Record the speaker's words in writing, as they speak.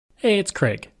Hey, it's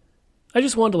Craig. I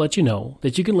just wanted to let you know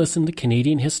that you can listen to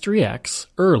Canadian History X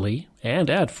early and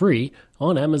ad-free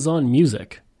on Amazon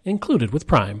Music, included with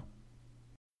Prime.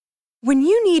 When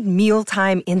you need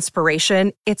mealtime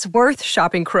inspiration, it's worth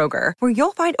shopping Kroger, where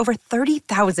you'll find over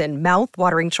 30,000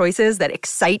 mouth-watering choices that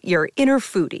excite your inner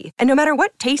foodie. And no matter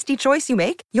what tasty choice you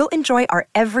make, you'll enjoy our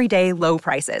everyday low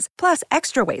prices, plus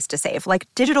extra ways to save, like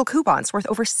digital coupons worth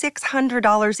over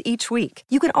 $600 each week.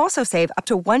 You can also save up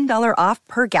to $1 off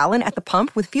per gallon at the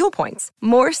pump with fuel points.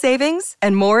 More savings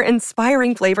and more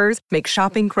inspiring flavors make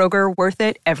shopping Kroger worth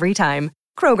it every time.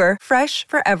 Kroger, fresh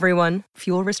for everyone.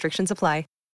 Fuel restrictions apply.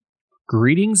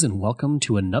 Greetings and welcome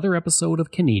to another episode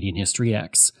of Canadian History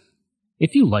X.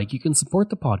 If you like, you can support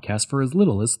the podcast for as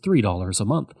little as $3 a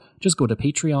month. Just go to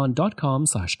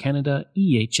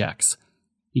patreon.com/CanadaEHX.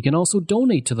 You can also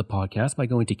donate to the podcast by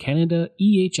going to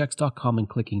CanadaEHX.com and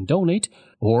clicking donate,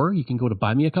 or you can go to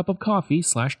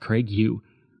buymeacupofcoffee/CraigU.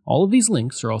 All of these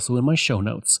links are also in my show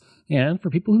notes. And for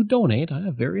people who donate, I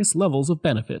have various levels of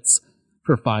benefits.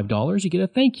 For $5, you get a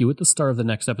thank you at the start of the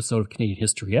next episode of Canadian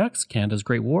History X, Canada's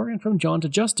Great War, and from John to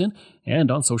Justin, and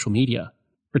on social media.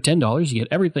 For $10, you get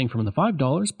everything from the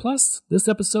 $5, plus this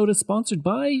episode is sponsored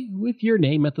by, with your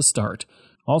name at the start.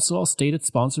 Also, I'll state it's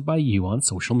sponsored by you on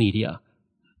social media.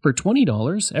 For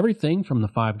 $20, everything from the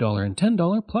 $5 and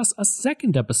 $10, plus a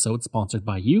second episode sponsored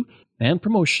by you, and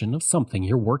promotion of something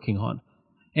you're working on.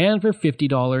 And for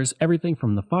 $50, everything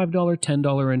from the $5,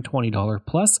 $10, and $20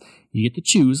 plus, you get to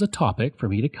choose a topic for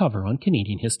me to cover on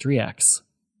Canadian History X.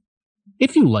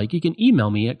 If you like, you can email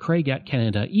me at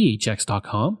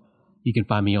craig@canadaehx.com. You can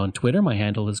find me on Twitter. My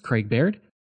handle is Craig Baird,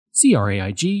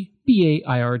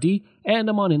 CraigBaird, and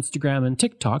I'm on Instagram and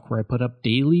TikTok where I put up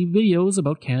daily videos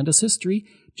about Canada's history.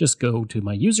 Just go to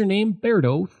my username,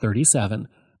 Bairdo37.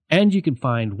 And you can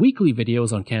find weekly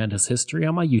videos on Canada's history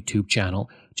on my YouTube channel.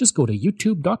 Just go to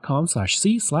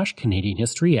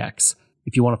youtube.com/c/CanadianHistoryX.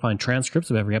 If you want to find transcripts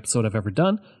of every episode I've ever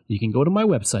done, you can go to my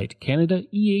website,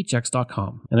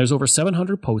 CanadaEHX.com. And there's over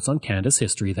 700 posts on Canada's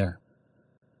history there.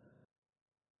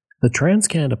 The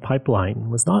Trans-Canada Pipeline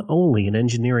was not only an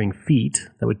engineering feat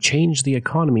that would change the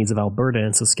economies of Alberta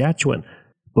and Saskatchewan,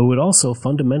 but would also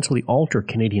fundamentally alter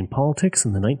Canadian politics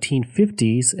in the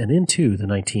 1950s and into the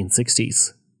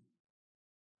 1960s.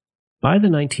 By the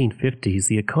 1950s,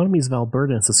 the economies of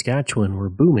Alberta and Saskatchewan were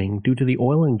booming due to the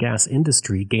oil and gas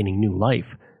industry gaining new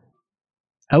life.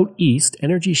 Out east,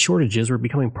 energy shortages were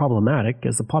becoming problematic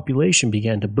as the population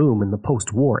began to boom in the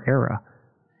post-war era.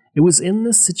 It was in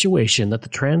this situation that the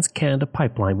Trans-Canada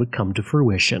Pipeline would come to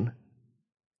fruition.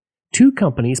 Two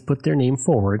companies put their name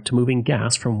forward to moving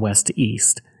gas from west to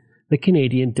east. The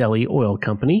Canadian Delhi Oil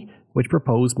Company, which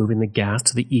proposed moving the gas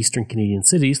to the eastern Canadian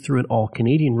cities through an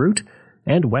all-Canadian route,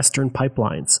 and Western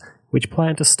Pipelines, which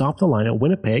planned to stop the line at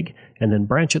Winnipeg and then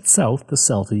branch it south to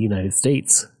sell to the United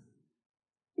States.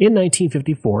 In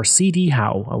 1954, C.D.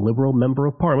 Howe, a Liberal Member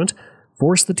of Parliament,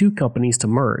 forced the two companies to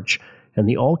merge, and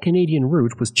the all-Canadian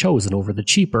route was chosen over the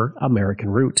cheaper American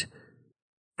route.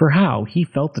 For Howe, he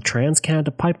felt the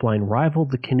Trans-Canada Pipeline rivaled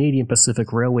the Canadian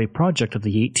Pacific Railway project of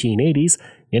the 1880s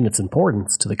in its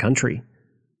importance to the country.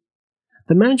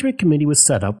 The management committee was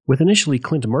set up with initially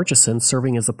Clint Murchison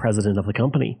serving as the president of the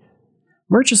company.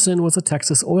 Murchison was a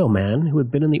Texas oil man who had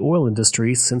been in the oil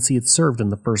industry since he had served in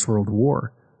the First World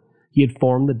War. He had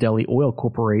formed the Delhi Oil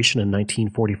Corporation in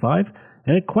 1945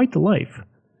 and had quite the life.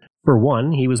 For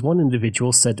one, he was one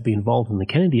individual said to be involved in the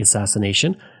Kennedy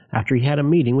assassination after he had a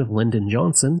meeting with Lyndon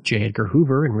Johnson, J. Edgar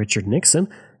Hoover, and Richard Nixon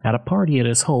at a party at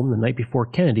his home the night before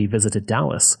Kennedy visited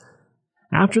Dallas.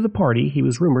 After the party, he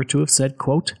was rumored to have said,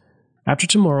 quote, "After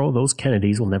tomorrow, those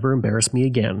Kennedys will never embarrass me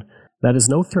again. That is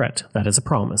no threat, that is a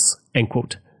promise." End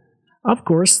quote. Of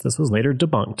course, this was later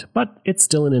debunked, but it's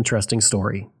still an interesting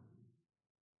story.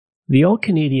 The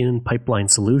all-Canadian pipeline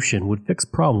solution would fix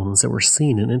problems that were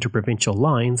seen in interprovincial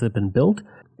lines that had been built,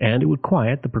 and it would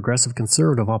quiet the progressive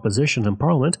conservative opposition in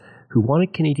Parliament who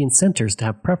wanted Canadian centres to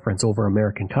have preference over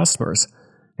American customers,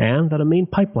 and that a main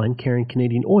pipeline carrying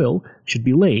Canadian oil should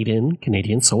be laid in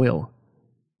Canadian soil.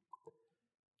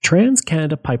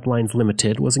 Trans-Canada Pipelines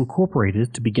Limited was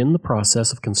incorporated to begin the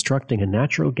process of constructing a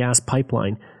natural gas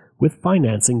pipeline, with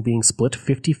financing being split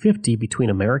 50-50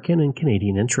 between American and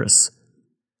Canadian interests.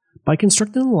 By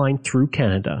constructing the line through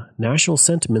Canada, national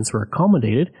sentiments were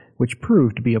accommodated, which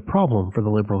proved to be a problem for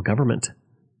the Liberal government.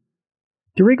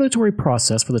 The regulatory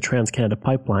process for the Trans-Canada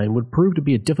Pipeline would prove to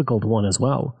be a difficult one as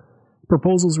well.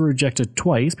 Proposals were rejected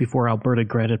twice before Alberta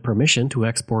granted permission to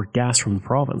export gas from the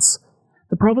province.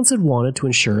 The province had wanted to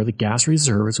ensure the gas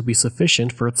reserves would be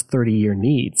sufficient for its 30-year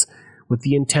needs, with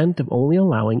the intent of only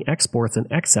allowing exports in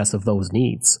excess of those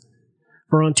needs.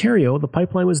 For Ontario, the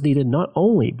pipeline was needed not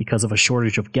only because of a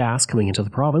shortage of gas coming into the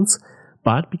province,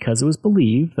 but because it was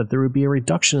believed that there would be a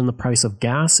reduction in the price of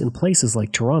gas in places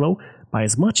like Toronto by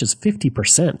as much as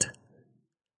 50%.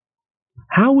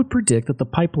 Howe would predict that the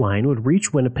pipeline would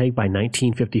reach Winnipeg by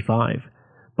 1955,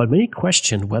 but many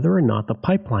questioned whether or not the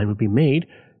pipeline would be made,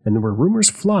 and there were rumors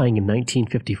flying in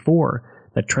 1954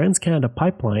 that TransCanada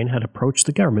Pipeline had approached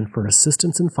the government for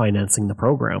assistance in financing the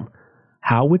program.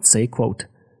 Howe would say, quote,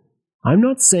 "I'm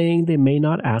not saying they may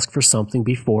not ask for something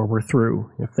before we're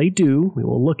through. If they do, we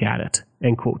will look at it."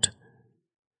 End quote.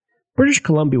 British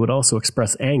Columbia would also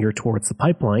express anger towards the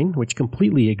pipeline, which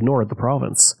completely ignored the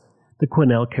province. The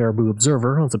Quesnel Caribou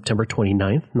Observer on September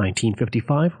 29,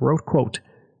 1955, wrote, quote,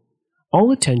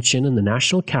 "All attention in the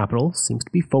national capital seems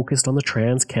to be focused on the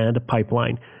TransCanada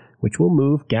Pipeline, which will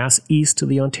move gas east to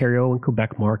the Ontario and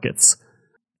Quebec markets.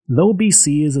 Though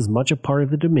BC is as much a part of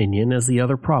the Dominion as the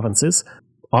other provinces,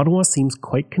 Ottawa seems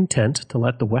quite content to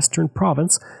let the Western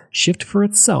province shift for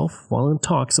itself while in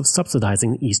talks of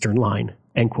subsidizing the Eastern line."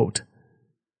 End quote.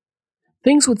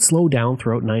 Things would slow down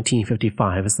throughout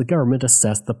 1955 as the government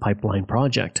assessed the pipeline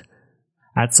project.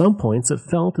 At some points, it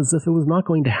felt as if it was not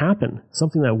going to happen,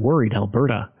 something that worried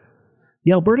Alberta.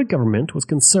 The Alberta government was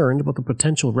concerned about the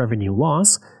potential revenue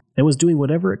loss and was doing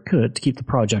whatever it could to keep the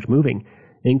project moving,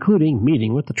 including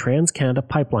meeting with the TransCanada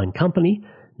Pipeline Company,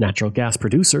 natural gas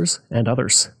producers, and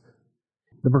others.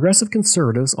 The Progressive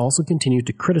Conservatives also continued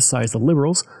to criticize the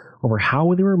Liberals over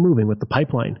how they were moving with the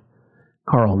pipeline.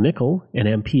 Carl Nickel, an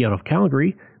MP out of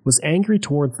Calgary, was angry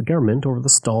towards the government over the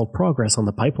stalled progress on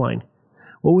the pipeline.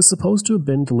 What was supposed to have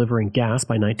been delivering gas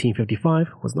by 1955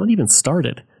 was not even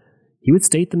started. He would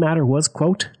state the matter was,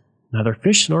 quote, "neither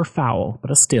fish nor fowl,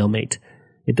 but a stalemate.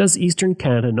 It does Eastern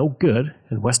Canada no good,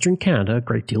 and Western Canada a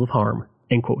great deal of harm."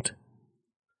 End quote.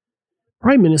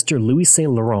 Prime Minister Louis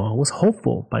Saint Laurent was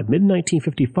hopeful by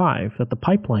mid-1955 that the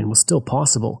pipeline was still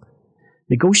possible.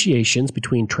 Negotiations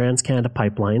between TransCanada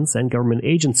Pipelines and government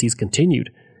agencies continued,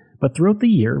 but throughout the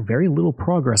year very little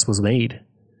progress was made.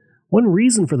 One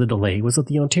reason for the delay was that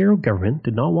the Ontario government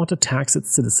did not want to tax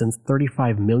its citizens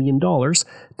 $35 million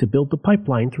to build the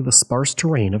pipeline through the sparse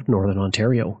terrain of northern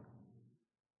Ontario.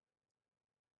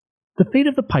 The fate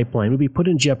of the pipeline would be put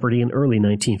in jeopardy in early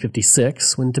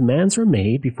 1956 when demands were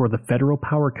made before the Federal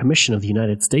Power Commission of the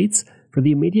United States for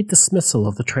the immediate dismissal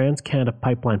of the TransCanada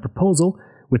Pipeline proposal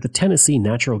with the Tennessee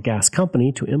Natural Gas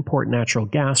Company to import natural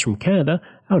gas from Canada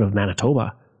out of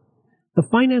Manitoba. The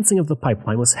financing of the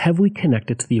pipeline was heavily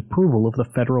connected to the approval of the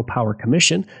Federal Power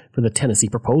Commission for the Tennessee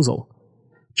proposal.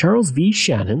 Charles V.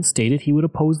 Shannon stated he would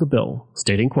oppose the bill,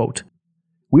 stating, quote,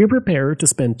 "We are prepared to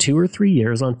spend 2 or 3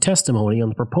 years on testimony on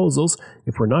the proposals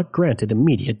if we're not granted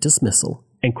immediate dismissal."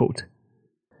 End quote.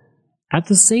 At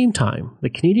the same time, the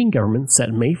Canadian government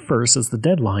set May 1st as the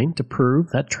deadline to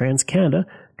prove that TransCanada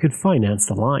could finance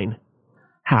the line.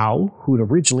 Howe, who had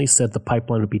originally said the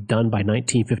pipeline would be done by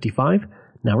 1955,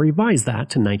 now revised that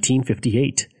to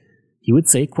 1958. He would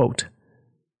say, quote,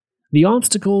 "The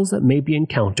obstacles that may be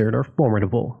encountered are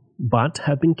formidable, but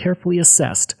have been carefully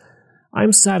assessed. I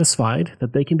am satisfied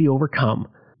that they can be overcome.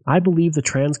 I believe the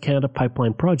TransCanada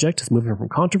Pipeline project is moving from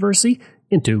controversy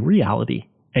into reality."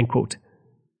 End quote.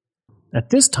 At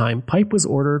this time, pipe was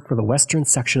ordered for the western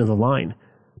section of the line.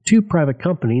 2 private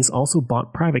companies also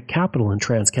bought private capital in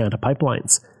TransCanada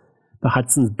Pipelines. The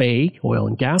Hudson's Bay Oil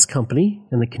and Gas Company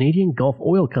and the Canadian Gulf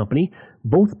Oil Company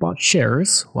both bought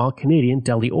shares, while Canadian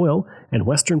Deli Oil and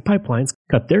Western Pipelines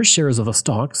cut their shares of the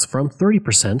stocks from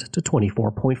 30% to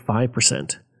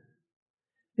 24.5%.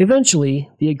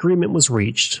 Eventually, the agreement was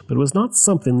reached, but it was not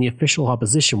something the official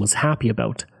opposition was happy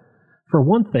about. For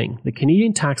one thing, the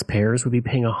Canadian taxpayers would be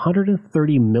paying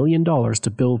 $130 million to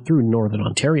build through northern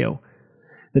Ontario.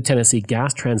 The Tennessee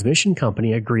Gas Transmission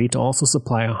Company agreed to also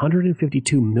supply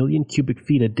 152 million cubic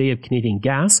feet a day of Canadian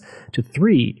gas to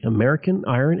 3 American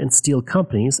iron and steel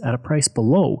companies at a price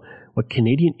below what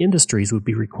Canadian industries would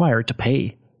be required to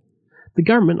pay. The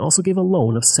government also gave a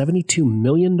loan of $72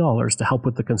 million to help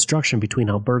with the construction between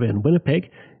Alberta and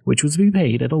Winnipeg, which was to be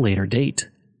paid at a later date.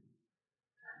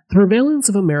 The prevalence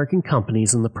of American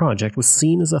companies in the project was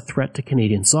seen as a threat to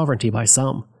Canadian sovereignty by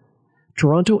some.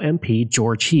 Toronto MP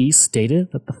George Heath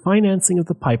stated that the financing of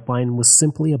the pipeline was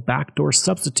simply a backdoor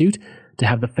substitute to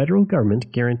have the federal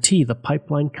government guarantee the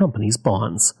pipeline company's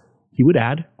bonds. He would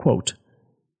add, quote,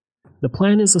 "The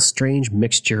plan is a strange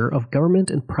mixture of government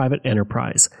and private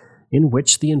enterprise, in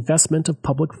which the investment of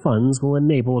public funds will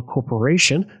enable a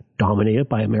corporation dominated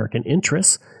by American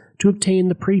interests to obtain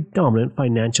the predominant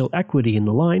financial equity in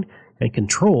the line and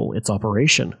control its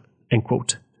operation." End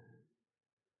quote.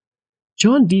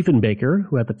 John Diefenbaker,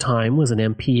 who at the time was an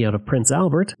MP out of Prince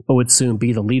Albert, but would soon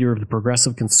be the leader of the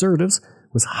Progressive Conservatives,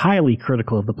 was highly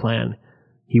critical of the plan.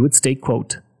 He would state,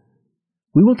 quote,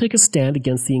 "We will take a stand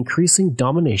against the increasing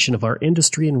domination of our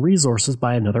industry and resources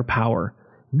by another power.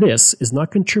 This is not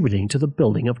contributing to the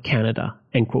building of Canada."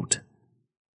 End quote.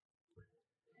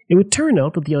 It would turn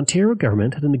out that the Ontario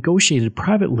government had negotiated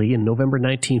privately in November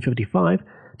 1955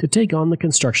 to take on the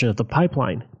construction of the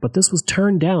pipeline, but this was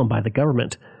turned down by the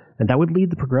government, and that would lead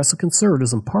the Progressive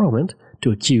Conservatives in Parliament to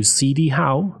accuse C.D.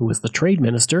 Howe, who was the Trade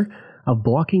Minister, of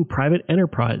blocking private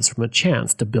enterprise from a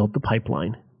chance to build the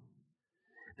pipeline.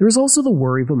 There was also the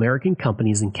worry of American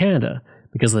companies in Canada,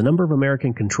 because the number of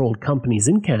American-controlled companies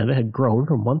in Canada had grown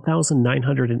from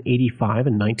 1,985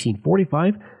 in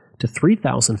 1945 to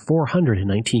 3,400 in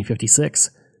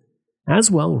 1956. As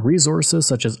well, resources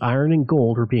such as iron and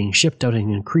gold were being shipped out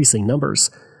in increasing numbers,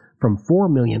 from 4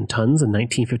 million tons in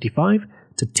 1955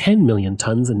 to 10 million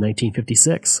tons in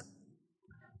 1956.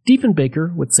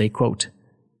 Diefenbaker would say, quote,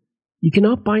 "You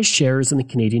cannot buy shares in the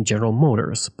Canadian General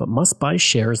Motors, but must buy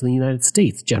shares in the United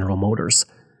States General Motors.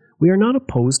 We are not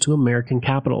opposed to American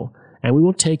capital, and we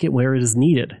will take it where it is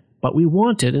needed, but we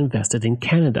want it invested in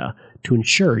Canada to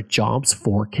ensure jobs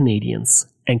for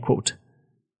Canadians." End quote.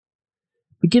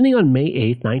 Beginning on May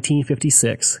 8,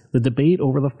 1956, the debate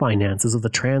over the finances of the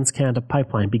Trans-Canada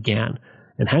Pipeline began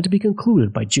and had to be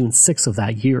concluded by June 6 of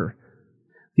that year.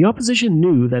 The opposition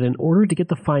knew that in order to get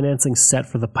the financing set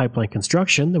for the pipeline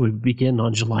construction that would begin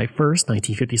on July 1,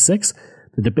 1956,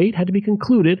 the debate had to be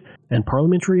concluded and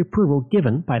parliamentary approval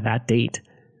given by that date.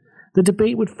 The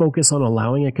debate would focus on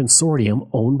allowing a consortium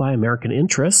owned by American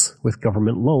interests, with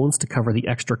government loans to cover the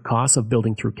extra costs of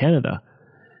building through Canada.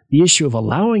 The issue of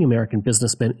allowing American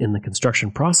businessmen in the construction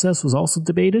process was also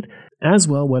debated, as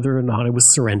well whether or not it was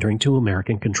surrendering to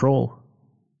American control.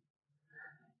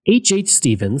 H.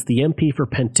 Stevens, the MP for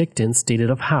Penticton,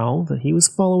 stated of Howe that he was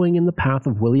following in the path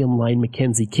of William Lyon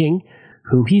Mackenzie King,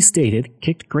 whom he stated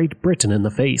kicked Great Britain in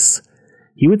the face.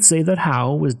 He would say that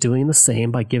Howe was doing the same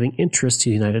by giving interest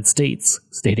to the United States,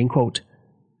 stating, quote,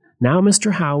 "Now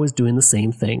Mr. Howe is doing the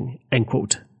same thing," end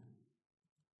quote.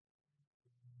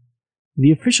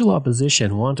 The official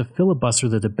opposition wanted to filibuster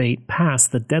the debate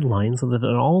past the deadline so that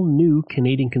an all-new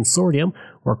Canadian consortium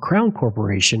or Crown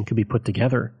Corporation could be put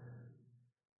together.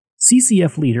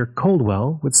 CCF leader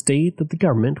Coldwell would state that the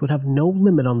government would have no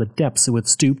limit on the depths it would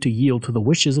stoop to yield to the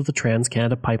wishes of the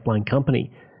Trans-Canada Pipeline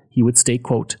Company. He would state,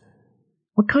 quote,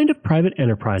 "What kind of private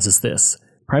enterprise is this?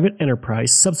 Private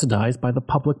enterprise subsidized by the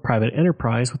public-private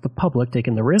enterprise with the public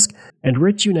taking the risk and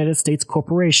rich United States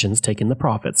corporations taking the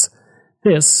profits.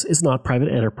 This is not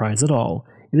private enterprise at all.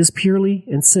 It is purely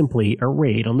and simply a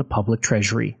raid on the public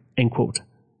treasury." End quote.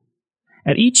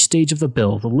 At each stage of the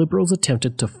bill, the Liberals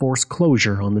attempted to force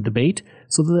closure on the debate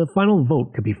so that the final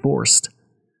vote could be forced.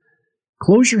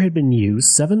 Closure had been used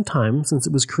 7 times since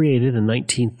it was created in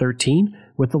 1913,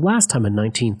 with the last time in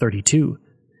 1932.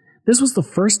 This was the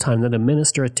first time that a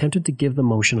minister attempted to give the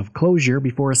motion of closure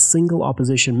before a single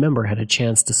opposition member had a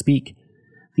chance to speak.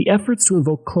 The efforts to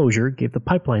invoke closure gave the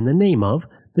pipeline the name of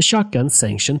the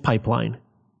Shotgun-Sanctioned Pipeline.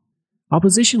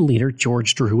 Opposition leader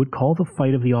George Drew would call the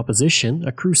fight of the opposition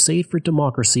a crusade for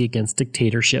democracy against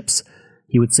dictatorships.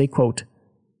 He would say, quote,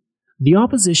 "The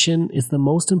opposition is the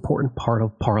most important part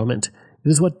of Parliament. It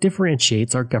is what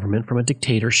differentiates our government from a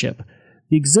dictatorship.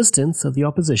 The existence of the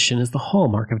opposition is the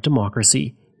hallmark of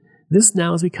democracy. This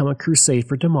now has become a crusade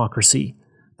for democracy.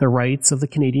 The rights of the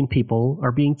Canadian people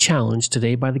are being challenged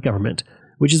today by the government,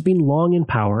 which has been long in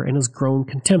power and has grown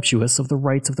contemptuous of the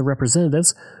rights of the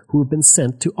representatives who have been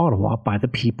sent to Ottawa by the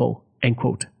people." End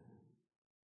quote.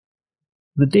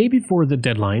 The day before the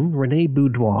deadline, René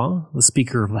Boudoir, the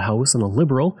Speaker of the House and a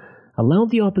Liberal,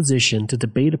 allowed the opposition to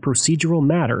debate a procedural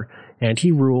matter, and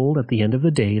he ruled at the end of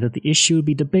the day that the issue would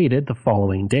be debated the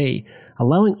following day,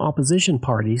 allowing opposition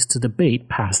parties to debate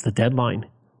past the deadline.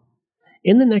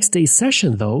 In the next day's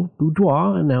session, though,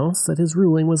 Boudoir announced that his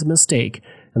ruling was a mistake,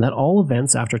 and that all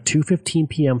events after 2:15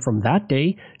 p.m. from that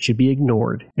day should be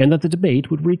ignored, and that the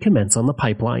debate would recommence on the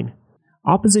pipeline.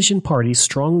 Opposition parties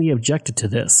strongly objected to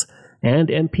this, and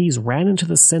MPs ran into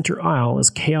the centre aisle as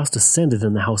chaos descended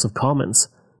in the House of Commons.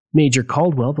 Major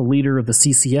Caldwell, the leader of the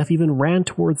CCF, even ran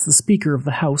towards the Speaker of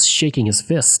the House, shaking his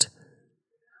fist.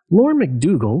 Lorne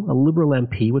McDougall, a Liberal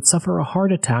MP, would suffer a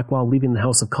heart attack while leaving the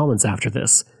House of Commons after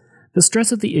this. The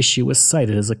stress of the issue was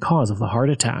cited as a cause of the heart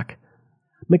attack.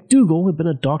 McDougall had been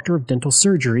a doctor of dental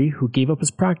surgery who gave up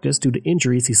his practice due to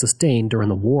injuries he sustained during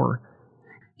the war.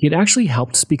 He had actually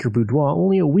helped Speaker Boudoir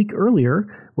only a week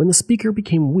earlier when the Speaker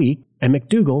became weak and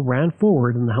McDougall ran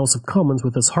forward in the House of Commons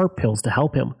with his heart pills to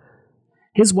help him.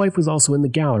 His wife was also in the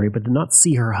gallery but did not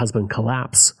see her husband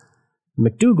collapse.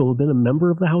 MacDougall had been a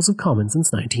member of the House of Commons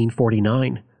since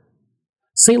 1949.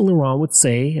 St. Laurent would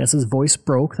say, as his voice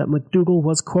broke, that MacDougall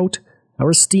was, quote,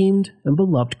 our esteemed and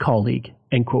beloved colleague,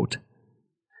 end quote.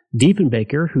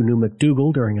 Diefenbaker, who knew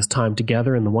MacDougall during his time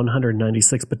together in the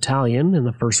 196th Battalion in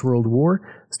the First World War,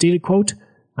 stated, quote,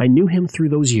 I knew him through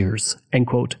those years, end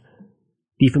quote.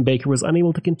 Diefenbaker was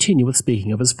unable to continue with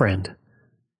speaking of his friend.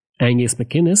 Angus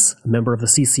MacInnes, a member of the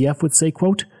CCF, would say,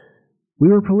 quote, we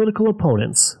were political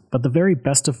opponents, but the very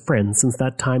best of friends since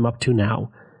that time up to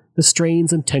now. The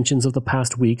strains and tensions of the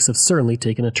past weeks have certainly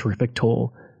taken a terrific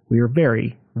toll. We are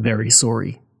very, very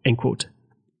sorry, end quote.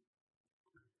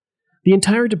 The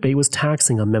entire debate was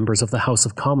taxing on members of the House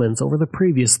of Commons over the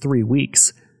previous 3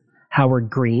 weeks. Howard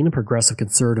Green, a Progressive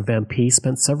Conservative MP,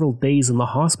 spent several days in the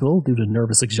hospital due to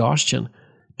nervous exhaustion.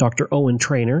 Dr. Owen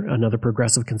Traynor, another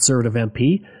Progressive Conservative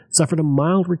MP, suffered a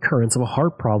mild recurrence of a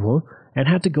heart problem and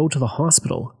had to go to the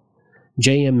hospital.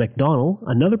 J.M. MacDonald,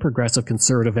 another Progressive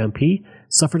Conservative MP,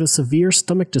 suffered a severe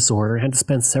stomach disorder and had to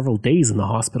spend several days in the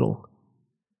hospital.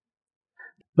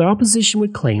 The opposition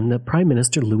would claim that Prime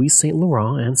Minister Louis St.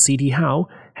 Laurent and C.D. Howe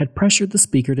had pressured the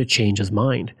Speaker to change his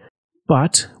mind.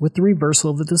 But, with the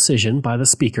reversal of the decision by the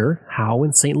Speaker, Howe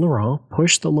and St. Laurent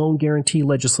pushed the loan guarantee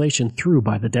legislation through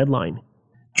by the deadline.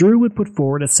 Drew would put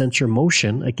forward a censure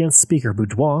motion against Speaker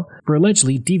Boudoir for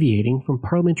allegedly deviating from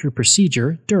parliamentary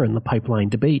procedure during the pipeline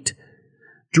debate.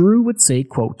 Drew would say,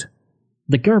 quote,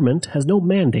 the government has no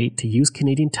mandate to use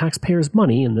Canadian taxpayers'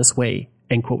 money in this way,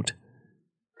 end quote.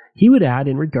 He would add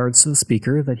in regards to the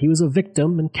Speaker that he was a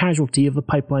victim and casualty of the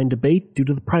pipeline debate due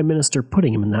to the Prime Minister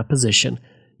putting him in that position.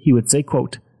 He would say,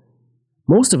 quote,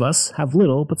 most of us have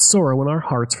little but sorrow in our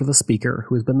hearts for the Speaker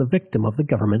who has been the victim of the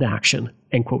government action,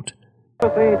 end quote. The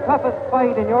toughest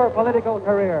fight in your political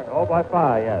career? Oh, by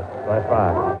far, yes, by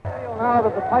far. Now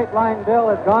that the pipeline bill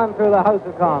has gone through the House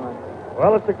of Commons.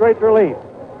 Well, it's a great relief.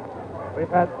 We've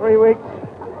had 3 weeks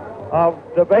of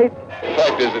debate. The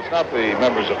fact is, it's not the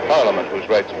members of Parliament whose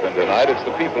rights have been denied, it's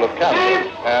the people of Canada,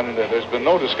 and there's been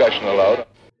no discussion allowed.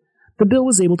 The bill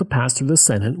was able to pass through the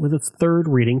Senate, with its third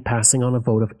reading passing on a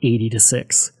vote of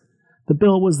 80-6. The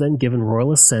bill was then given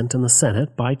royal assent in the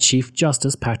Senate by Chief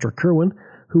Justice Patrick Kirwan,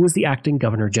 who was the acting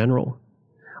Governor-General.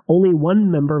 Only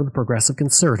one member of the Progressive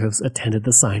Conservatives attended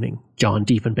the signing, John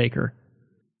Diefenbaker.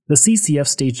 The CCF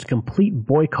staged a complete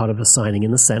boycott of the signing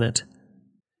in the Senate.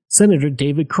 Senator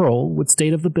David Crowell would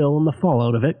state of the bill and the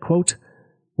fallout of it, quote,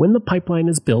 when the pipeline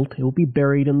is built, it will be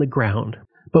buried in the ground.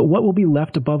 But what will be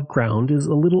left above ground is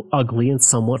a little ugly and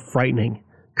somewhat frightening.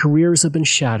 Careers have been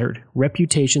shattered,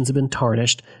 reputations have been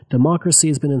tarnished, democracy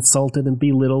has been insulted and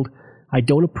belittled. I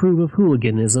don't approve of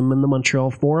hooliganism in the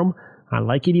Montreal Forum. I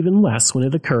like it even less when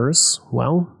it occurs,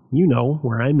 well, you know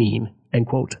where I mean, end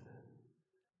quote.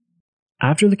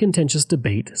 After the contentious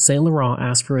debate, St. Laurent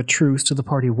asked for a truce to the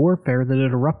party warfare that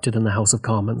had erupted in the House of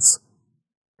Commons.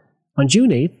 On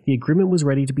June 8th, the agreement was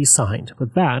ready to be signed,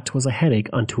 but that was a headache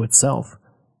unto itself.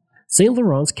 St.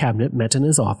 Laurent's cabinet met in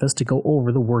his office to go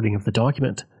over the wording of the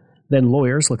document. Then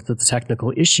lawyers looked at the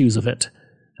technical issues of it.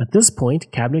 At this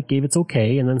point, Cabinet gave its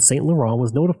okay, and then St. Laurent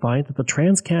was notified that the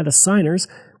TransCanada signers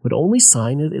would only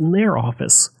sign it in their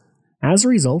office. As a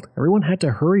result, everyone had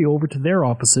to hurry over to their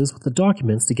offices with the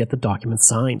documents to get the documents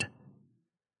signed.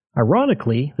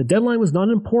 Ironically, the deadline was not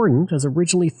important as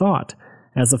originally thought,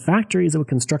 as the factories that would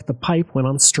construct the pipe went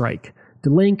on strike,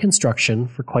 delaying construction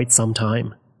for quite some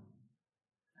time.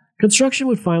 Construction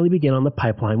would finally begin on the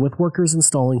pipeline, with workers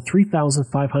installing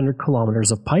 3,500 kilometers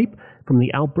of pipe from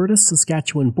the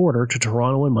Alberta-Saskatchewan border to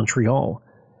Toronto and Montreal.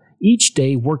 Each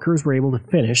day, workers were able to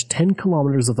finish 10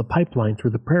 kilometers of the pipeline through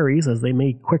the prairies as they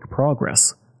made quick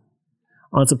progress.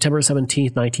 On September 17,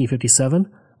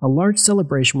 1957, a large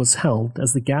celebration was held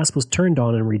as the gas was turned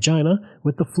on in Regina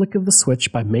with the flick of the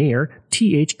switch by Mayor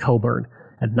T.H. Coburn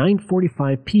at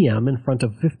 9:45 p.m. in front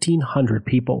of 1,500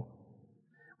 people.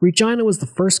 Regina was the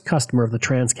first customer of the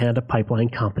TransCanada Pipeline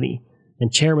Company,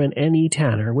 and Chairman N.E.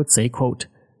 Tanner would say, quote,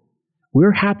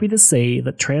 we're happy to say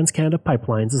that TransCanada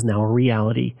Pipelines is now a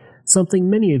reality, something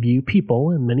many of you people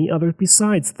and many others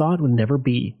besides thought would never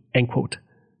be, end quote.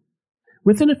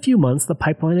 Within a few months, the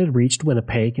pipeline had reached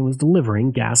Winnipeg and was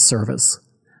delivering gas service.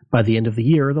 By the end of the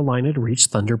year, the line had reached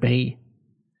Thunder Bay.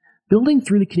 Building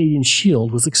through the Canadian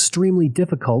Shield was extremely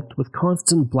difficult, with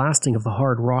constant blasting of the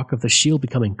hard rock of the shield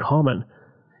becoming common.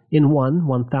 In one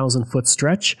 1,000-foot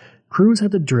stretch, crews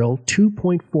had to drill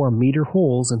 2.4-meter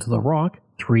holes into the rock,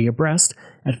 3 abreast,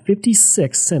 at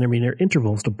 56-centimeter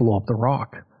intervals to blow up the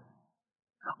rock.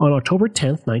 On October 10,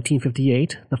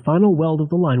 1958, the final weld of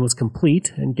the line was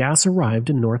complete and gas arrived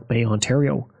in North Bay,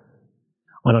 Ontario.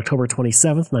 On October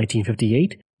 27,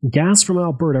 1958, gas from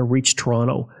Alberta reached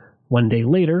Toronto. 1 day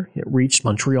later, it reached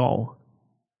Montreal.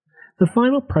 The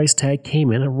final price tag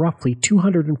came in at roughly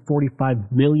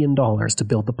 $245 million to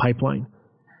build the pipeline.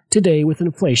 Today, with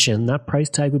inflation, that price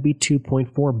tag would be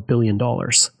 $2.4 billion.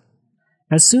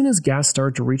 As soon as gas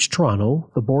started to reach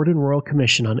Toronto, the Board and Royal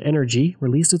Commission on Energy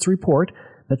released its report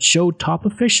that showed top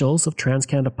officials of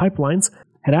TransCanada Pipelines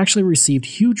had actually received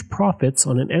huge profits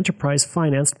on an enterprise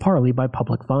financed partly by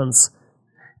public funds.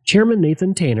 Chairman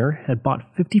Nathan Tainer had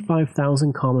bought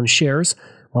 55,000 common shares,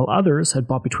 while others had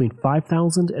bought between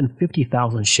 5,000 and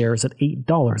 50,000 shares at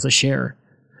 $8 a share.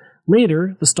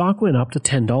 Later, the stock went up to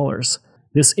 $10.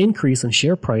 This increase in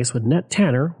share price would net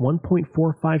Tainer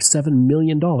 $1.457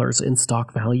 million in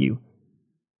stock value.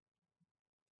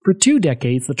 For 2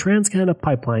 decades, the TransCanada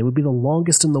Pipeline would be the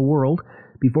longest in the world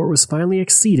before it was finally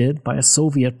exceeded by a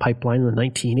Soviet pipeline in the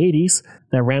 1980s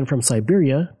that ran from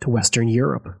Siberia to Western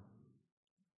Europe.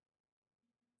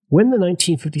 When the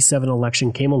 1957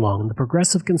 election came along, the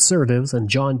Progressive Conservatives and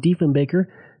John Diefenbaker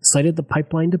cited the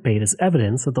pipeline debate as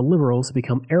evidence that the Liberals had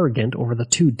become arrogant over the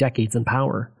 2 decades in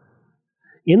power.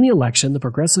 In the election, the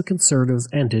Progressive Conservatives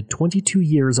ended 22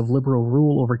 years of Liberal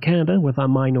rule over Canada with a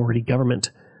minority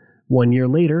government. 1 year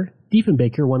later,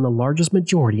 Diefenbaker won the largest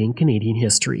majority in Canadian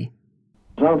history.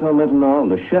 J'entends maintenant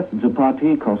le chef du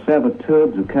Parti conservateur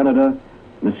du Canada,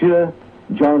 Monsieur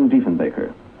John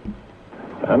Diefenbaker.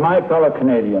 My fellow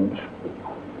Canadians,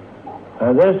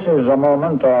 this is a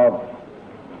moment of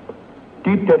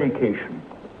deep dedication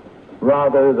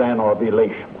rather than of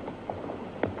elation.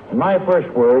 And my first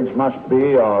words must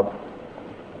be of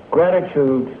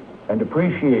gratitude and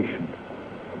appreciation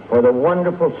for the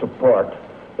wonderful support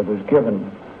that was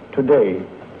given today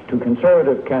to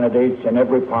Conservative candidates in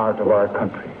every part of our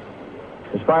country.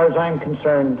 As far as I'm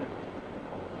concerned,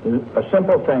 a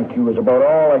simple thank you is about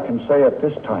all I can say at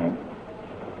this time,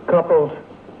 coupled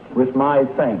with my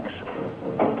thanks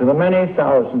to the many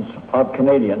thousands of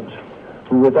Canadians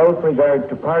who, without regard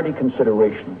to party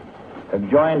consideration, have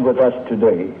joined with us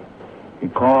today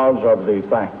because of the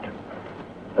fact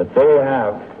that they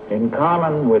have, in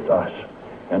common with us,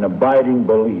 an abiding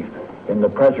belief in the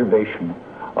preservation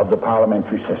of the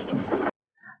parliamentary system.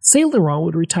 Saint-Laurent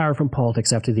would retire from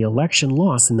politics after the election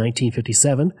loss in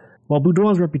 1957, while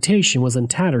Boudreau's reputation was in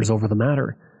tatters over the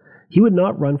matter. He would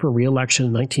not run for re-election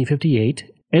in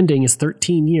 1958, ending his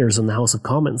 13 years in the House of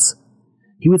Commons.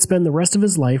 He would spend the rest of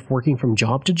his life working from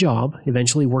job to job,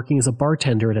 eventually working as a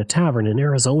bartender at a tavern in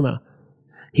Arizona.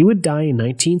 He would die in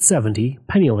 1970,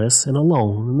 penniless and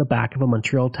alone in the back of a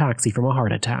Montreal taxi from a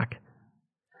heart attack.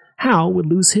 Howe would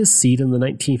lose his seat in the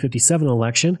 1957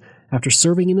 election after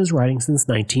serving in his riding since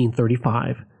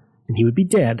 1935, and he would be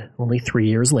dead only 3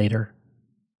 years later.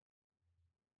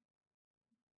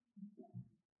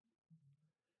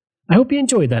 I hope you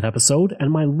enjoyed that episode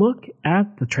and my look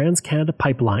at the TransCanada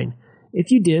Pipeline.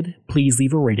 If you did, please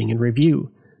leave a rating and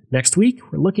review. Next week,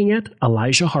 we're looking at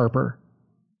Elijah Harper.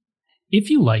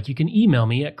 If you like, you can email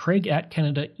me at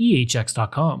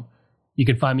craig@canadaehx.com. You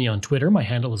can find me on Twitter. My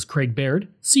handle is Craig Baird,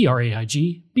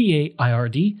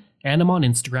 CraigBaird, and I'm on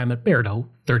Instagram at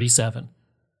Bairdo37.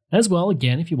 As well,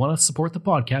 again, if you want to support the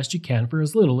podcast, you can for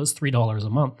as little as $3 a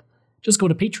month. Just go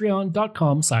to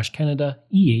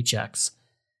patreon.com/CanadaEHX.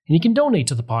 And you can donate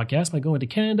to the podcast by going to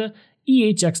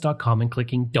CanadaEHX.com and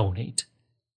clicking Donate.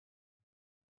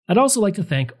 I'd also like to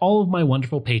thank all of my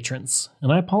wonderful patrons,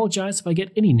 and I apologize if I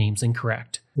get any names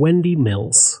incorrect. Wendy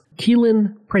Mills,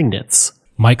 Keelan Pringnitz,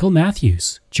 Michael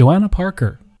Matthews, Joanna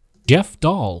Parker, Jeff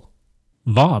Dahl,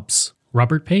 Vobs,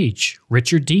 Robert Page,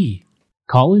 Richard D.,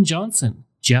 Colin Johnson,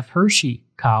 Jeff Hershey,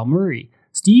 Kyle Murray,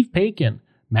 Steve Pakin,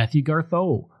 Matthew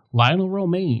Gartho, Lionel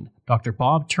Romaine, Dr.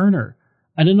 Bob Turner,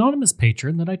 an anonymous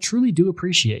patron that I truly do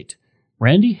appreciate,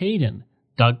 Randy Hayden,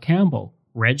 Doug Campbell,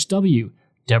 Reg W.,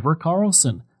 Deborah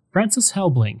Carlson, Francis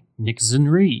Helbling, Nick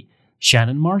Zinri,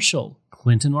 Shannon Marshall,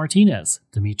 Clinton Martinez,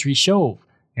 Dimitri Shove,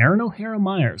 Aaron O'Hara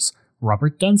Myers,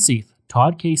 Robert Dunseith,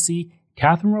 Todd Casey,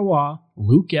 Catherine Roy,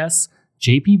 Luke S.,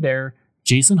 JP Bear,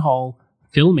 Jason Hall,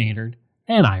 Phil Maynard,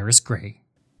 and Iris Gray.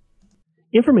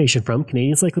 Information from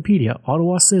Canadian Encyclopedia,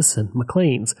 Ottawa Citizen,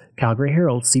 Maclean's, Calgary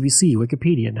Herald, CBC,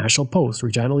 Wikipedia, National Post,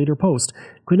 Regina Leader Post,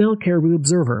 Quesnel Caribou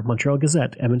Observer, Montreal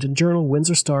Gazette, Edmonton Journal,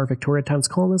 Windsor Star, Victoria Times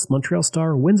Colonist, Montreal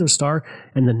Star, Windsor Star,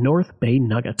 and the North Bay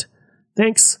Nugget.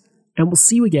 Thanks, and we'll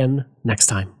see you again next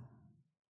time.